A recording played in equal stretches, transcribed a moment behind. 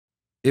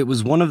It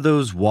was one of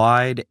those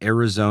wide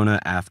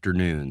Arizona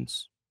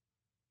afternoons,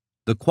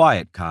 the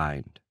quiet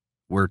kind,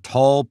 where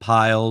tall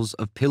piles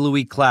of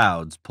pillowy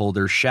clouds pull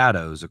their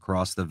shadows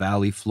across the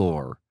valley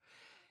floor,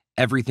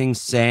 everything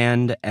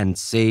sand and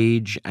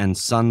sage and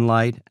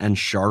sunlight and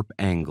sharp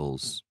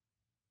angles.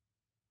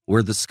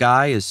 Where the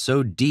sky is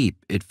so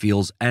deep it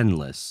feels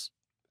endless,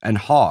 and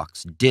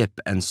hawks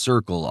dip and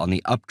circle on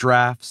the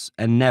updrafts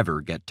and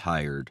never get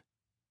tired.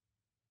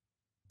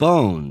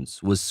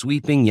 Bones was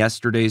sweeping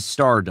yesterday's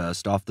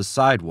stardust off the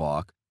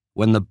sidewalk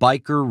when the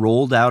biker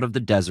rolled out of the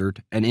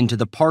desert and into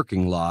the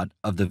parking lot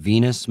of the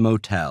Venus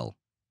Motel.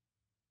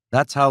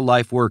 That's how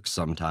life works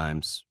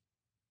sometimes.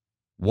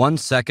 One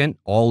second,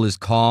 all is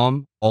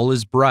calm, all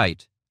is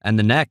bright, and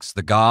the next,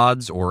 the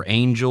gods or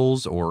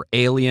angels or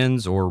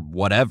aliens or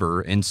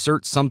whatever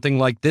insert something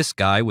like this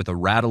guy with a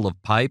rattle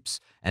of pipes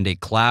and a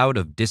cloud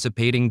of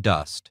dissipating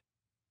dust.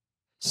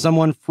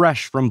 Someone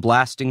fresh from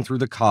blasting through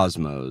the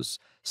cosmos,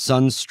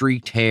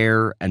 sun-streaked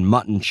hair and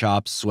mutton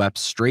chops swept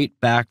straight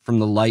back from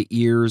the light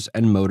years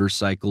and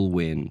motorcycle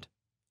wind.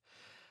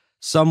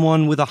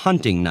 Someone with a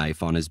hunting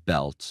knife on his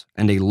belt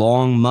and a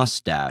long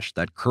mustache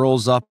that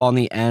curls up on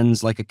the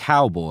ends like a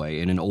cowboy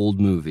in an old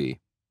movie.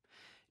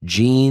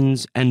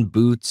 Jeans and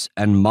boots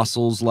and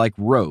muscles like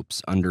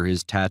ropes under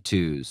his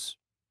tattoos.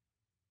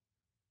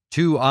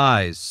 Two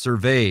eyes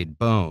surveyed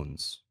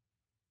Bones.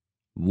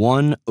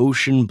 One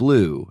ocean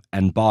blue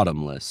and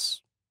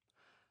bottomless.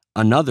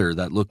 Another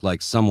that looked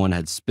like someone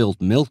had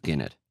spilt milk in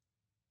it.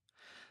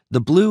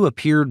 The blue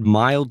appeared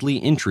mildly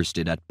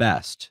interested at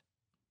best.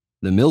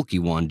 The milky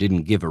one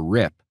didn't give a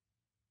rip.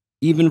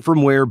 Even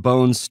from where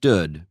Bones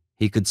stood,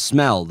 he could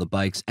smell the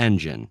bike's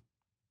engine.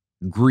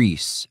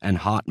 Grease and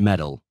hot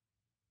metal.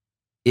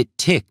 It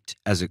ticked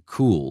as it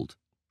cooled.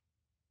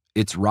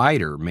 Its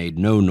rider made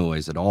no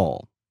noise at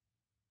all.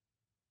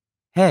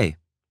 "Hey,"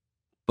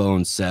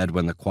 Bones said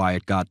when the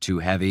quiet got too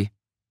heavy.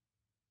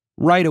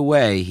 Right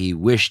away, he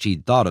wished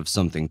he'd thought of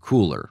something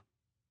cooler.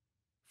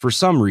 For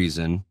some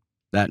reason,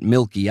 that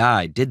milky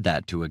eye did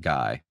that to a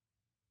guy.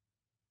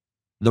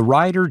 The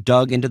rider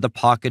dug into the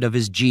pocket of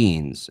his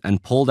jeans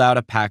and pulled out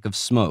a pack of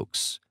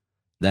smokes,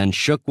 then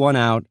shook one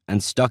out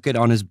and stuck it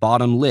on his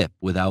bottom lip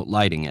without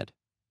lighting it.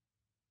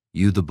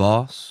 "You the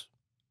boss?"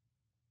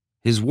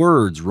 His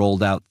words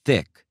rolled out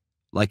thick,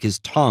 like his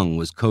tongue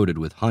was coated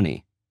with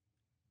honey.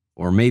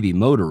 Or maybe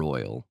motor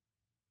oil.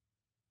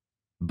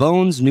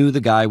 Bones knew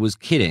the guy was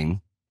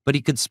kidding, but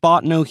he could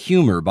spot no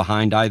humor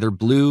behind either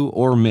blue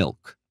or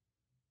milk.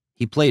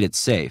 He played it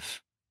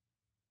safe.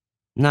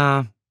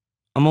 "Nah,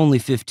 I'm only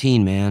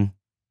 15, man."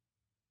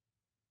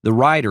 The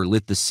rider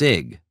lit the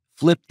cig,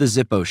 flipped the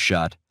Zippo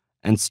shut,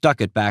 and stuck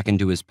it back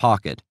into his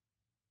pocket.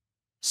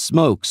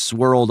 Smoke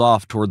swirled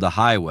off toward the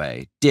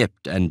highway,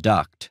 dipped and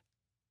ducked.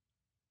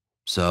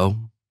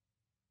 "So,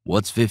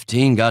 what's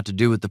 15 got to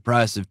do with the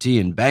price of tea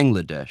in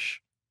Bangladesh?"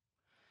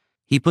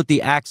 He put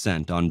the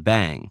accent on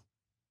bang.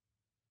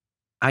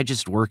 "I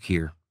just work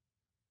here."